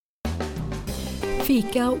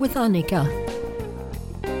Fika with Annika.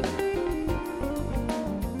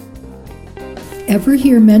 Ever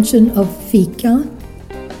hear mention of Fika?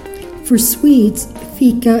 For Swedes,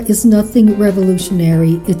 Fika is nothing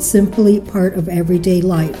revolutionary. It's simply part of everyday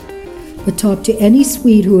life. But talk to any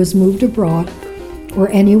Swede who has moved abroad or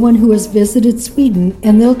anyone who has visited Sweden,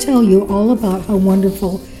 and they'll tell you all about how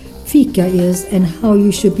wonderful Fika is and how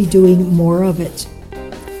you should be doing more of it.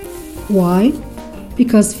 Why?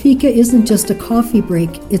 Because Fika isn't just a coffee break,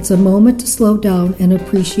 it's a moment to slow down and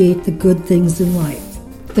appreciate the good things in life.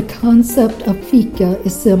 The concept of Fika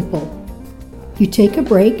is simple. You take a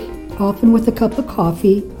break, often with a cup of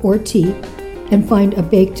coffee or tea, and find a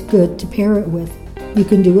baked good to pair it with. You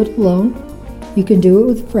can do it alone, you can do it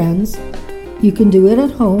with friends, you can do it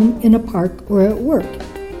at home, in a park, or at work.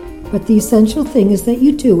 But the essential thing is that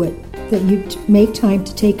you do it, that you make time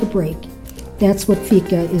to take a break. That's what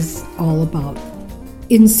Fika is all about.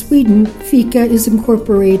 In Sweden, Fika is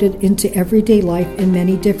incorporated into everyday life in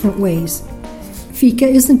many different ways. Fika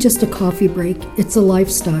isn't just a coffee break, it's a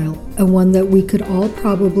lifestyle, and one that we could all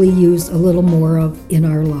probably use a little more of in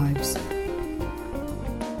our lives.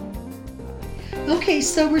 Okay,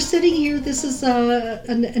 so we're sitting here. This is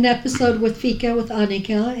an episode with Fika with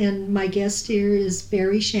Annika, and my guest here is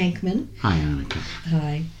Barry Shankman. Hi, Annika.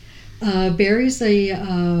 Hi. Barry's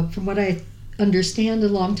from what I understand, a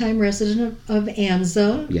longtime resident of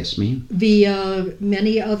Anza. Yes, ma'am. Via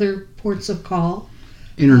many other ports of call.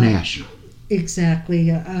 International.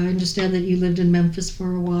 Exactly. I understand that you lived in Memphis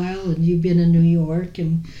for a while, and you've been in New York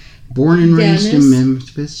and born and Venice. raised in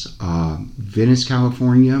Memphis, Venice,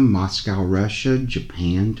 California, Moscow, Russia,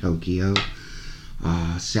 Japan, Tokyo,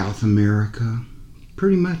 South America,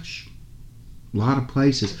 pretty much a lot of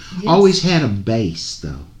places. Yes. Always had a base,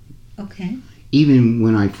 though. Okay. Even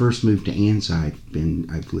when I first moved to Anza,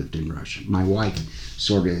 I've lived in Russia. My wife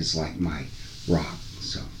sort of is like my rock.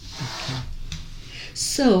 So. Okay.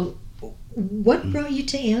 So, what brought you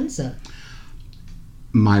to Anza?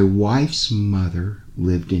 My wife's mother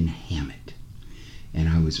lived in Hammett, and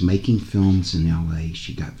I was making films in L.A.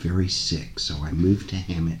 She got very sick, so I moved to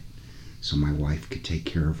Hammett so my wife could take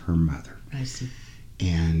care of her mother. I see.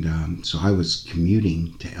 And so I was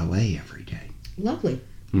commuting to L.A. every day. Lovely.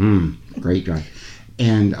 Great drive.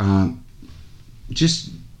 And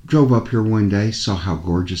just drove up here one day, saw how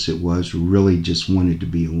gorgeous it was, really just wanted to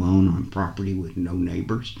be alone on property with no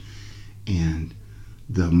neighbors. And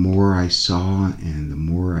the more I saw and the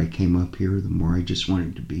more I came up here, the more I just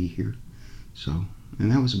wanted to be here. So, and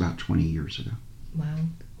that was about 20 years ago. Wow.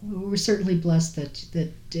 Well, we're certainly blessed that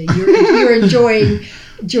you're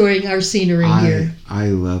enjoying our scenery here. I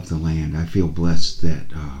love the land. I feel blessed that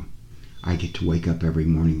I get to wake up every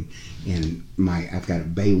morning, and I've got a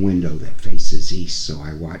bay window that faces east, so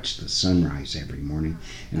I watch the sunrise every morning,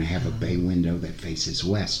 and I have a bay window that faces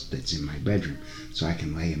west that's in my bedroom, so I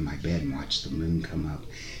can lay in my bed and watch the moon come up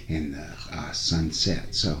and the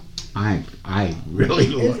sunset. So I really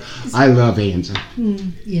love Anza.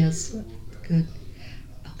 Yes, good.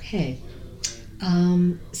 Okay.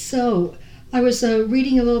 So I was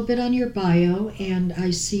reading a little bit on your bio, and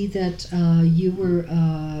I see that you were,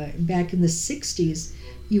 back in the 60s,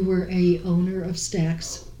 you were a owner of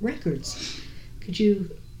Stax Records. Could you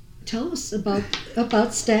tell us about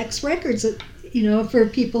Stax Records, for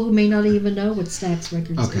people who may not even know what Stax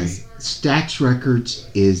Records is? Okay. Stax Records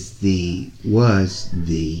was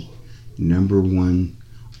the number one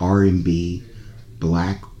R&B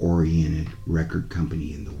black-oriented record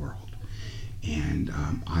company in the world. And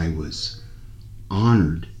I was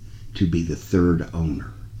honored to be the third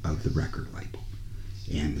owner of the record label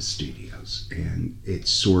and the studios, and it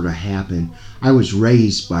sort of happened. I was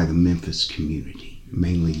raised by the Memphis community,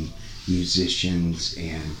 mainly musicians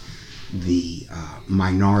and the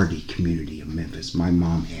minority community of Memphis. My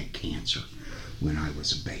mom had cancer when I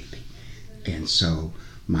was a baby, and so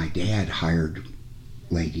my dad hired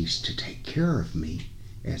ladies to take care of me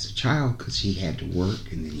as a child because he had to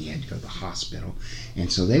work and then he had to go to the hospital,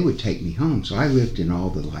 and so they would take me home. So I lived in all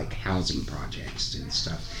the housing projects and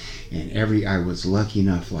stuff, and I was lucky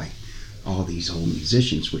enough, all these old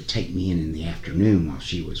musicians would take me in the afternoon while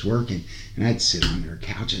she was working, and I'd sit on their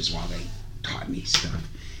couches while they taught me stuff.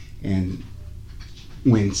 And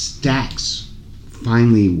when Stax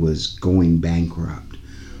finally was going bankrupt,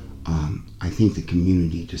 I think the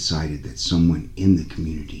community decided that someone in the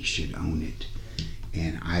community should own it.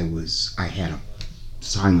 And I had a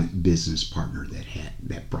silent business partner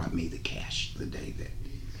that brought me the cash the day that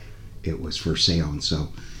it was for sale. And so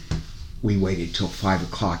we waited till 5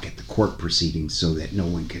 o'clock at the court proceedings so that no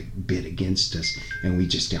one could bid against us, and we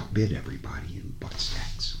just outbid everybody and bought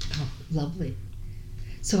Stax. Oh, lovely.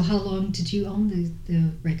 So how long did you own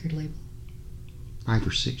the record label? 5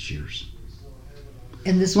 or 6 years.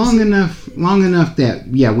 And this long was enough that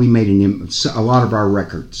we made a lot of our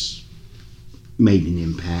records made an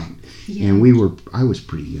impact, and I was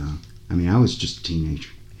pretty young. I mean, I was just a teenager.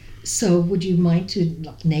 So would you mind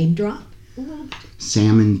to name drop a little bit?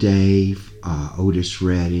 Sam and Dave, Otis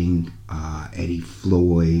Redding, Eddie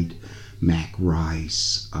Floyd, Mac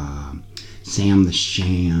Rice, Sam the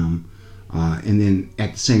Sham, and then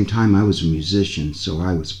at the same time I was a musician, so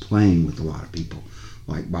I was playing with a lot of people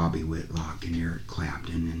like Bobby Whitlock and Eric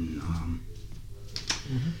Clapton, and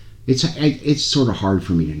it's sort of hard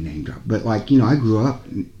for me to name drop. But I grew up,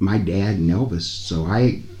 my dad and Elvis, so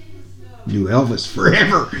I knew Elvis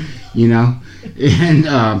forever,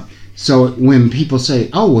 and so when people say,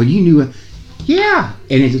 "Oh, well, you knew," yeah,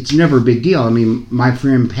 and it's never a big deal. I mean, my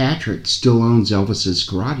friend Patrick still owns Elvis's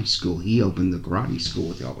karate school. He opened the karate school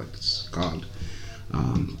with Elvis called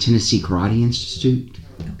Tennessee Karate Institute,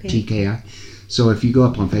 TKI. So if you go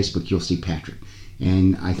up on Facebook, you'll see Patrick.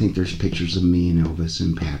 And I think there's pictures of me and Elvis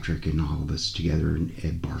and Patrick and all of us together, and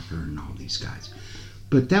Ed Barker and all these guys.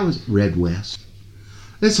 But that was Red West.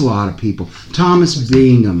 That's a lot of people. Thomas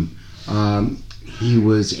Bingham, he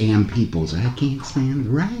was Ann Peoples. I can't stand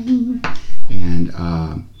the rain. And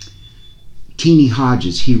Teenie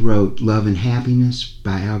Hodges, he wrote Love and Happiness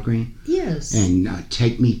by Al Green. Yes. And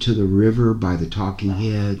Take Me to the River by the Talking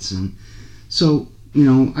Heads. And so,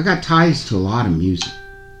 I got ties to a lot of music.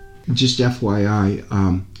 Just FYI,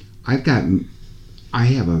 I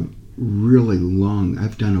have a really long,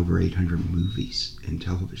 I've done over 800 movies and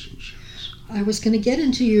television shows. I was going to get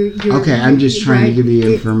into your okay, I'm just trying to give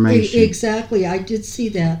you information. Exactly, I did see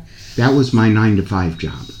that. That was my 9-to-5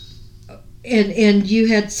 job. And you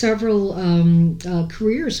had several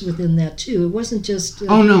careers within that too. It wasn't just.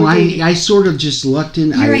 Oh no, I sort of just lucked in.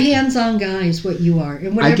 You're a hands-on guy, is what you are.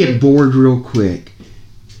 And I get bored real quick,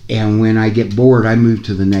 and when I get bored, I move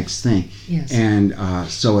to the next thing. Yes. And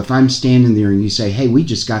so if I'm standing there and you say, "Hey, we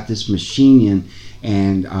just got this machine in,"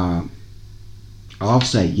 and I'll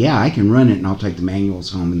say, "Yeah, I can run it," and I'll take the manuals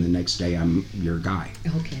home, and the next day I'm your guy.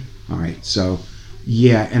 Okay. All right. So,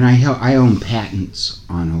 yeah, and I own patents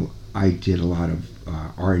on I did a lot of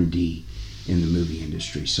R&D in the movie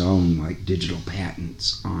industry, so I own digital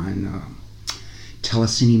patents on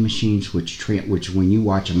telecine machines, which when you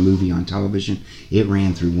watch a movie on television, it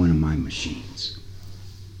ran through one of my machines.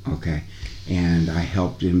 Okay, and I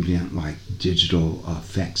helped invent digital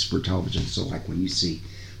effects for television. So when you see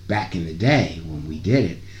back in the day when we did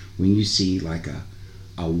it, when you see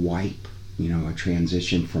a wipe, a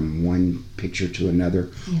transition from one picture to another,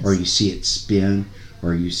 yes, or you see it spin,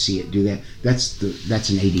 or you see it do that. That's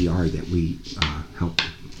an ADR that we helped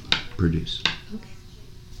produce. Okay,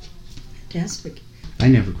 fantastic. I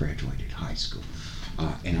never graduated high school,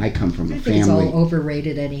 and I come from a family. It's all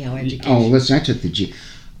overrated anyhow. Education. Oh, listen, I took the G.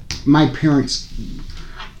 My parents.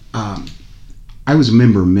 I was a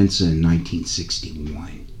member of Mensa in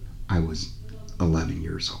 1961. I was 11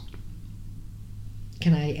 years old.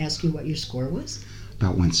 Can I ask you what your score was?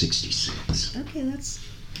 About 166. Okay,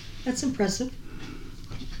 that's impressive.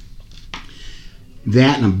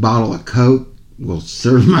 That and a bottle of Coke will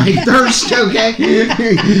serve my thirst, okay?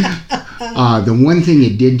 The one thing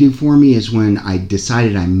it did do for me is when I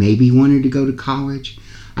decided I maybe wanted to go to college,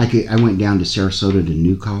 I went down to Sarasota to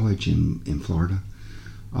New College in Florida,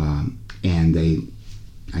 and I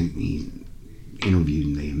interviewed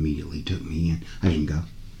and they immediately took me in. I didn't go.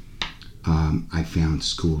 I found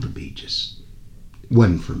school to be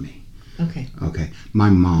wasn't for me. Okay. Okay. My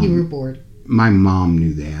mom. You were bored. My mom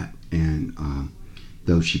knew that, and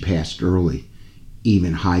though she passed early,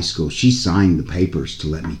 even high school, she signed the papers to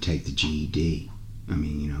let me take the GED. I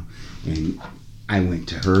mean, and I went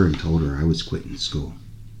to her and told her I was quitting school.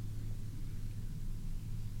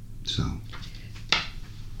 So.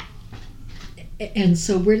 And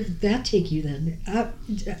so where did that take you then?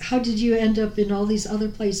 How did you end up in all these other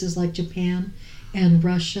places like Japan and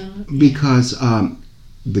Russia? Because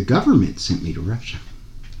the government sent me to Russia.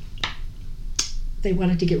 They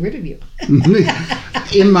wanted to get rid of you.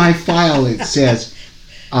 In my file it says,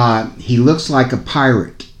 he looks like a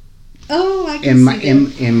pirate. Oh, I can see that.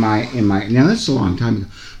 In my now that's a long time ago.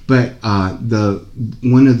 But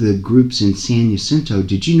one of the groups in San Jacinto,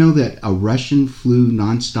 did you know that a Russian flew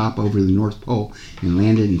nonstop over the North Pole and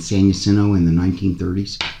landed in San Jacinto in the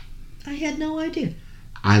 1930s? I had no idea.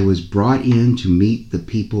 I was brought in to meet the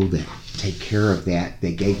people that take care of that.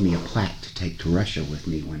 They gave me a plaque to take to Russia with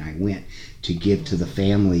me when I went to give to the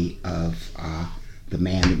family of the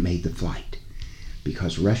man that made the flight,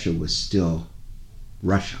 because Russia was still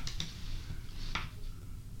Russia.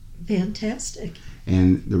 Fantastic.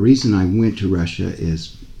 And the reason I went to Russia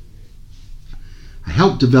is I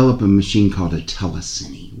helped develop a machine called a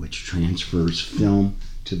telecine, which transfers film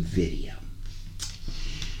to video.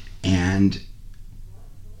 And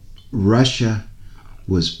Russia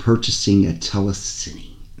was purchasing a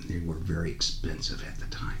telecine. They were very expensive at the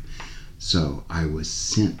time. So I was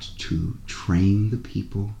sent to train the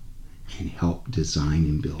people and help design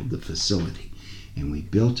and build the facility. And we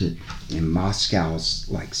built it in Moscow's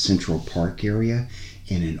like Central Park area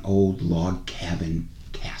in an old log cabin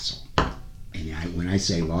castle. And when I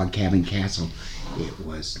say log cabin castle, it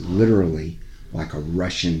was literally like a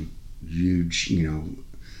Russian huge,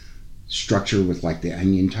 structure with like the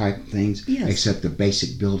onion type things. Yes. Except the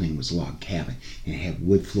basic building was log cabin. And it had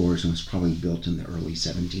wood floors and was probably built in the early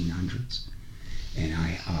 1700s. And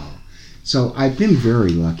so I've been very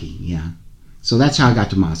lucky, yeah. So that's how I got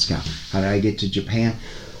to Moscow. How did I get to Japan?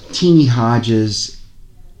 Teeny Hodges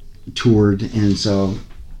toured, and so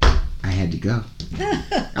I had to go.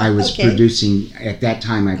 I was producing, at that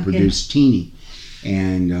time I produced Teeny,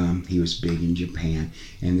 and he was big in Japan,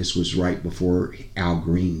 and this was right before Al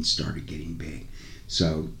Green started getting big.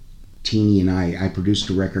 So Teeny and I produced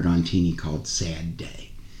a record on Teeny called Sad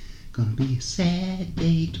Day. Gonna be a sad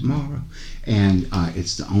day tomorrow. And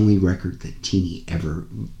it's the only record that Teeny ever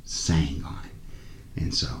sang on.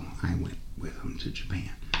 And so I went with him to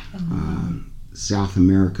Japan. South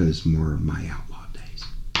America is more of my outlaw days.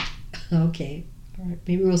 Okay. All right.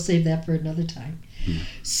 Maybe we'll save that for another time. Yeah.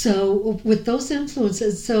 So with those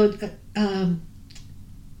influences, tell me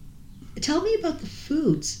about the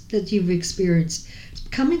foods that you've experienced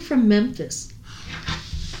coming from Memphis.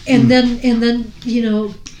 And then and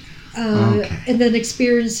then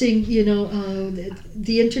experiencing,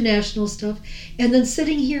 the international stuff, and then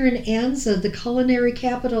sitting here in Anza, the culinary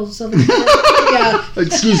capital of Southern California.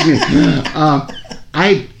 Excuse me.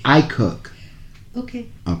 I cook. Okay.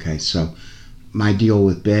 Okay, so my deal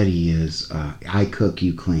with Betty is I cook,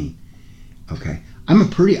 you clean. Okay, I'm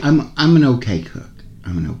an okay cook.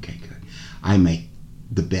 I make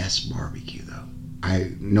the best barbecue though.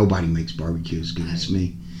 Nobody makes barbecue as good as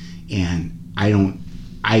me, and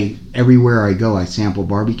everywhere I go, I sample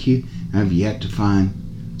barbecue. I've yet to find,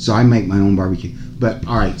 so I make my own barbecue. But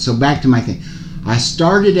all right, so back to my thing. I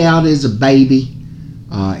started out as a baby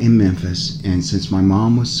in Memphis, and since my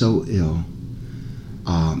mom was so ill,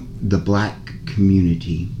 the black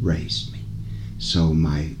community raised me. So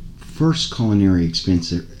my first culinary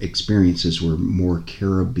experiences were more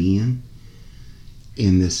Caribbean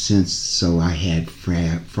in the sense, so I had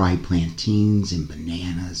fried plantains and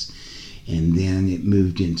bananas, and then it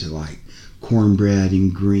moved into like cornbread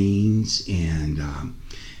and greens, and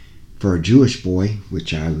for a Jewish boy,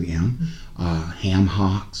 which I am, ham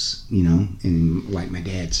hocks, and like my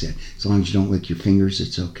dad said, as long as you don't lick your fingers,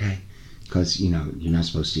 it's okay, because you're not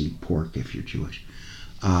supposed to eat pork if you're Jewish.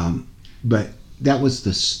 But that was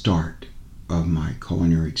the start of my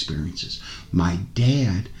culinary experiences. My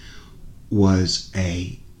dad was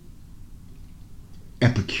a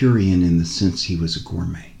Epicurean in the sense he was a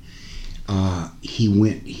gourmet.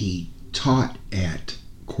 He taught at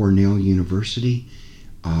Cornell University,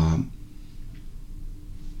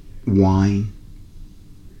 wine,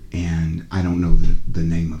 and I don't know the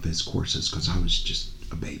name of his courses because I was just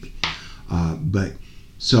a baby. But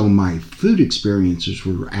so my food experiences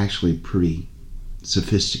were actually pretty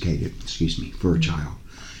sophisticated, for a child.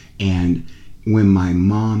 And when my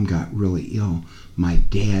mom got really ill, my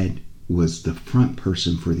dad was the front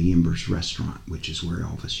person for the Embers restaurant, which is where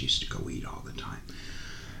Elvis used to go eat all the time.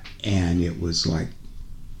 And it was like,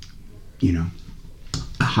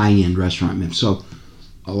 a high-end restaurant. So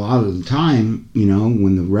a lot of the time,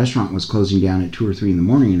 when the restaurant was closing down at 2 or 3 in the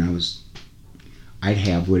morning, and I'd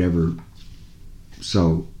have whatever.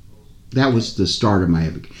 So that was the start of my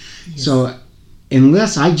epic. Yes. So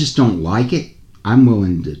unless I just don't like it, I'm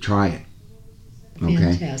willing to try it. Okay.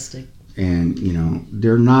 Fantastic. And,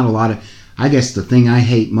 there are not a lot of, I guess the thing I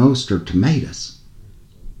hate most are tomatoes.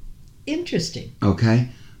 Interesting. Okay.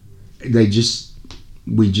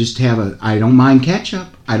 We just have I don't mind ketchup.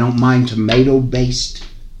 I don't mind tomato-based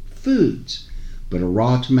foods. But a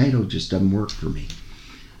raw tomato just doesn't work for me.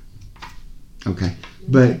 Okay.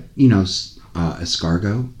 But,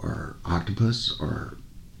 escargot or octopus or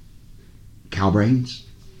cow brains,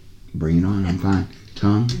 bring it on. I'm fine.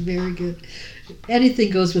 Tongue. Very good.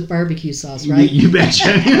 Anything goes with barbecue sauce, right? You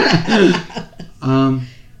betcha.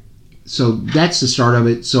 So that's the start of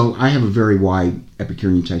it. So I have a very wide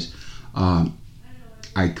Epicurean taste.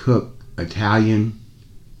 I cook Italian,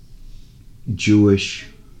 Jewish,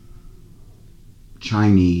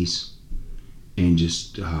 Chinese, and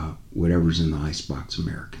just whatever's in the icebox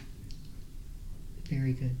American.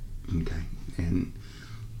 Very good. Okay. And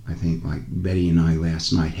I think like Betty and I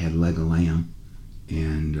last night had leg of lamb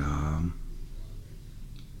and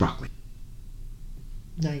broccoli.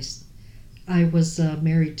 Nice. I was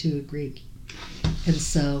married to a Greek, and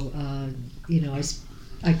so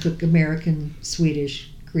I cook American,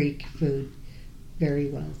 Swedish, Greek food very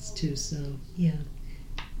well too. So yeah.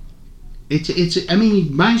 It's. I mean,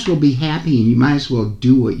 you might as well be happy, and you might as well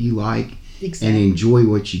do what you like and enjoy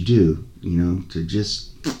what you do. To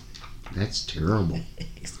just that's terrible.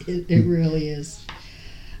 It really is.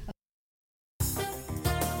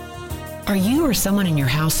 Are you or someone in your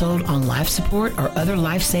household on life support or other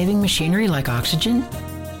life-saving machinery like oxygen?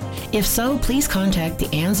 If so, please contact the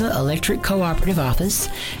Anza Electric Cooperative Office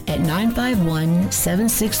at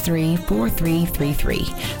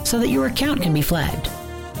 951-763-4333 so that your account can be flagged.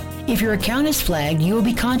 If your account is flagged, you will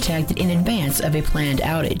be contacted in advance of a planned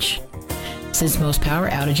outage. Since most power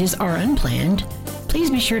outages are unplanned,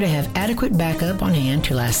 please be sure to have adequate backup on hand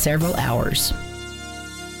to last several hours.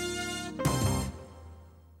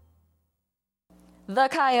 The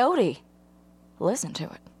Coyote. Listen to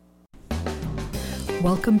it.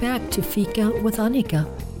 Welcome back to Fika with Annika.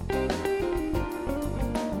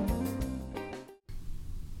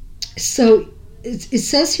 So it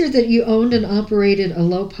says here that you owned and operated a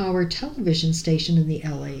low-power television station in the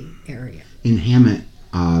LA area. In Hammett,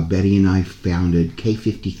 Betty and I founded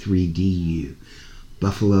K53DU,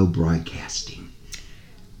 Buffalo Broadcasting.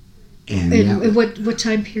 And what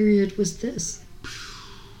time period was this?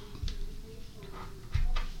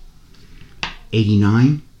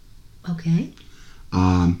 89. Okay.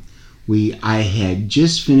 I had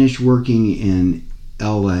just finished working in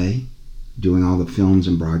LA doing all the films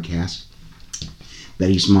and broadcasts.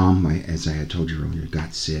 Betty's mom, as I had told you earlier,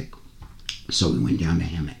 got sick, so we went down to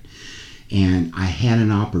Hammett. And I had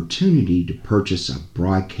an opportunity to purchase a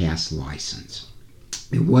broadcast license.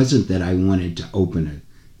 It wasn't that I wanted to open a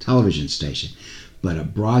television station, but a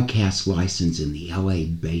broadcast license in the LA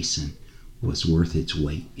basin was worth its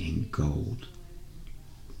weight in gold.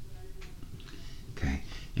 Okay,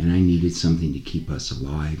 and I needed something to keep us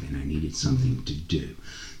alive, and I needed something to do.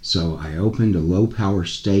 So I opened a low-power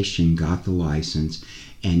station, got the license,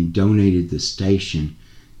 and donated the station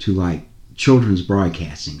to like children's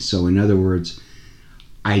broadcasting. So in other words,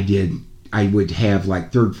 I would have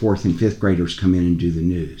like 3rd, 4th, and 5th graders come in and do the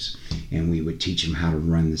news, and we would teach them how to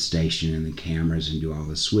run the station and the cameras and do all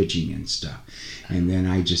the switching and stuff. And then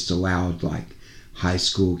I just allowed like high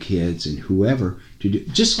school kids and whoever to do,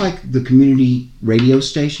 just like the community radio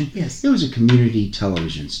station. Yes. It was a community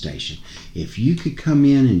television station. If you could come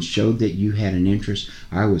in and show that you had an interest,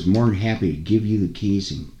 I was more than happy to give you the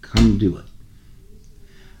keys and come do it.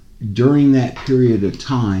 During that period of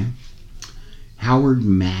time, Howard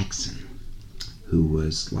Maxson, who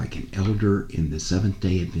was like an elder in the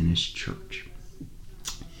Seventh-day Adventist Church,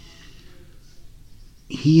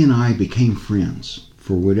 he and I became friends.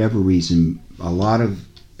 For whatever reason, a lot of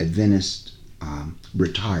Adventists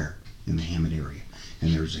retire in the Hammett area,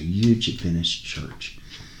 and there's a huge Adventist church.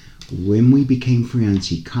 When we became friends,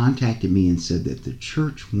 he contacted me and said that the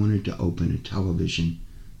church wanted to open a television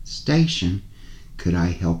station. Could I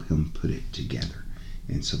help him put it together?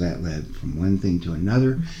 And so that led from one thing to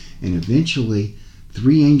another, and eventually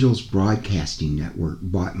Three Angels Broadcasting Network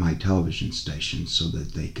bought my television station so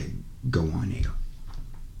that they could go on air.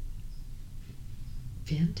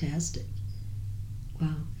 Fantastic.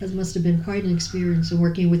 Wow, that must have been quite an experience in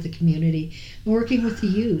working with the community and working with the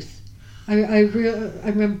youth.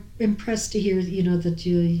 I'm impressed to hear that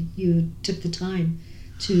you took the time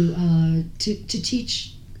to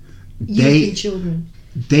teach youth and children.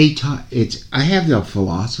 They taught. I have the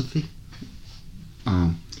philosophy.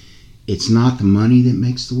 It's not the money that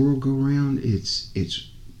makes the world go round. It's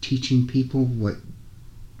teaching people what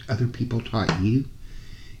other people taught you,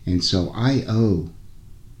 and so I owe.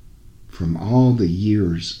 From all the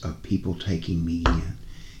years of people taking me in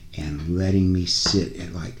and letting me sit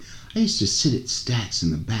at I used to sit at stacks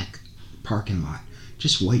in the back parking lot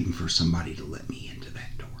just waiting for somebody to let me into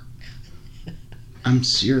that door. I'm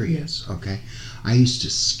serious, okay? I used to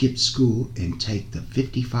skip school and take the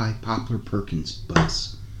 55 Poplar Perkins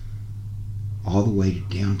bus all the way to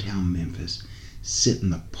downtown Memphis, sit in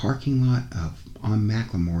the parking lot on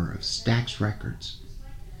McLemore of Stax Records,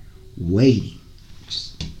 waiting,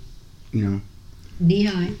 just knee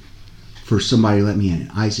high, for somebody to let me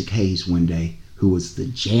in. Isaac Hayes one day, who was the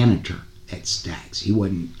janitor at Stax, he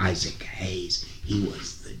wasn't Isaac Hayes, he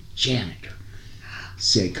was the janitor,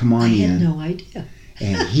 said, "Come on in." I had no idea.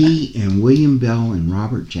 And he and William Bell and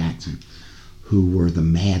Robert Jackson, who were the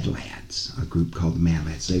Mad Lads, a group called the Mad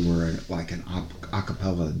Lads, they were like an a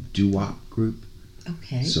cappella doo-wop group.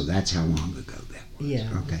 Okay. So that's how long ago that was. Yeah.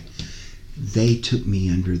 Okay. They took me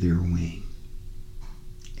under their wing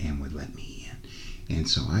and would let me in. And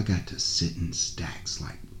so I got to sit in stacks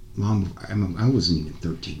like long before, I wasn't even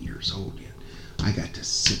 13 years old yet. I got to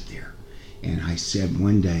sit there. And I said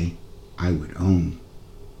one day I would own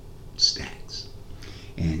stacks.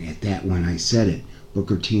 And at that, when I said it,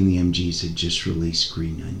 Booker T and the MGs had just released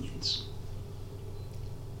Green Onions.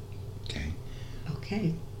 Okay.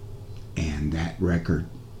 Okay. And that record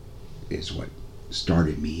is what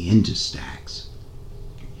started me into stacks.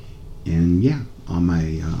 And yeah, on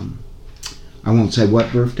my, I won't say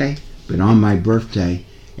what birthday, but on my birthday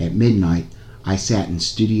at midnight, I sat in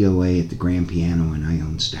Studio A at the grand piano and I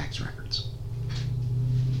owned Stax Records.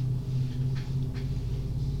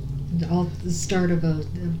 All the start of a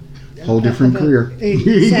Whole different career.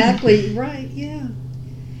 Exactly, right, yeah.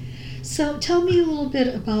 So tell me a little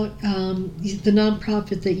bit about the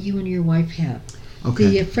nonprofit that you and your wife have.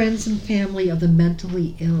 Okay. The Friends and Family of the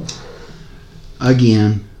Mentally Ill.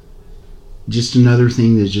 Again, just another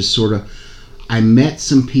thing that just sort of, I met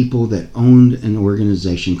some people that owned an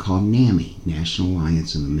organization called NAMI, National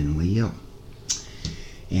Alliance of the Mentally Ill.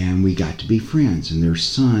 And we got to be friends. And their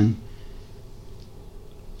son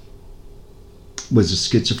was a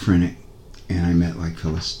schizophrenic. And I met like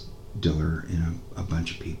Phyllis Diller and a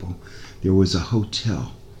bunch of people. There was a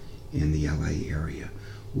hotel in the LA area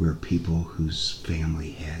where people whose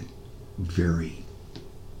family had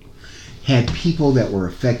people that were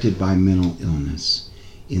affected by mental illness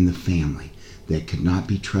in the family that could not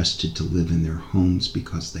be trusted to live in their homes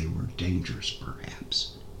because they were dangerous,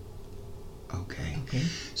 perhaps. Okay.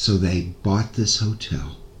 So they bought this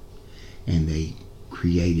hotel and they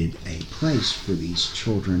created a place for these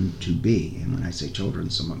children to be. And when I say children,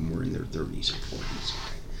 some of them were in their 30s or 40s.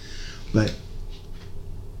 Okay. But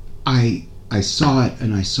I saw it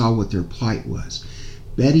and I saw what their plight was.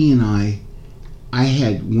 Betty and I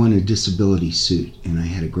had won a disability suit and I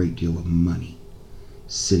had a great deal of money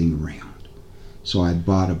sitting around. So I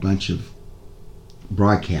bought a bunch of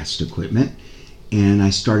broadcast equipment and I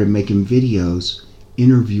started making videos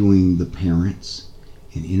interviewing the parents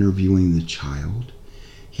and interviewing the child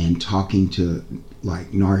and talking to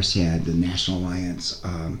like NARSAD, the National Alliance.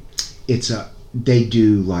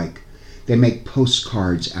 They make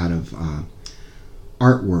postcards out of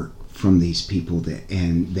artwork from these people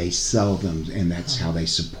and they sell them, and that's how they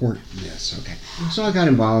support this. Okay. So I got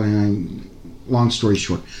involved, and long story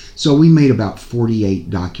short, so we made about 48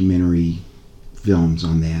 documentary films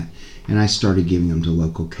on that, and I started giving them to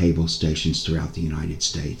local cable stations throughout the United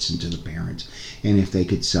States and to the parents, and if they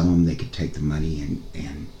could sell them, they could take the money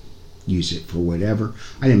and use it for whatever.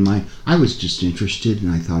 I didn't mind. I was just interested,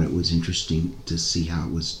 and I thought it was interesting to see how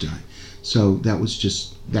it was done. So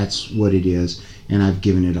that's what it is, and I've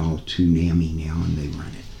given it all to NAMI now, and they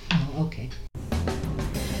run it. Oh, okay.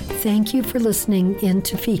 Thank you for listening in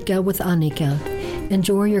to Fika with Annika.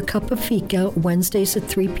 Enjoy your cup of Fika Wednesdays at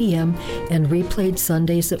 3 p.m. and replayed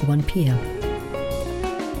Sundays at 1 p.m.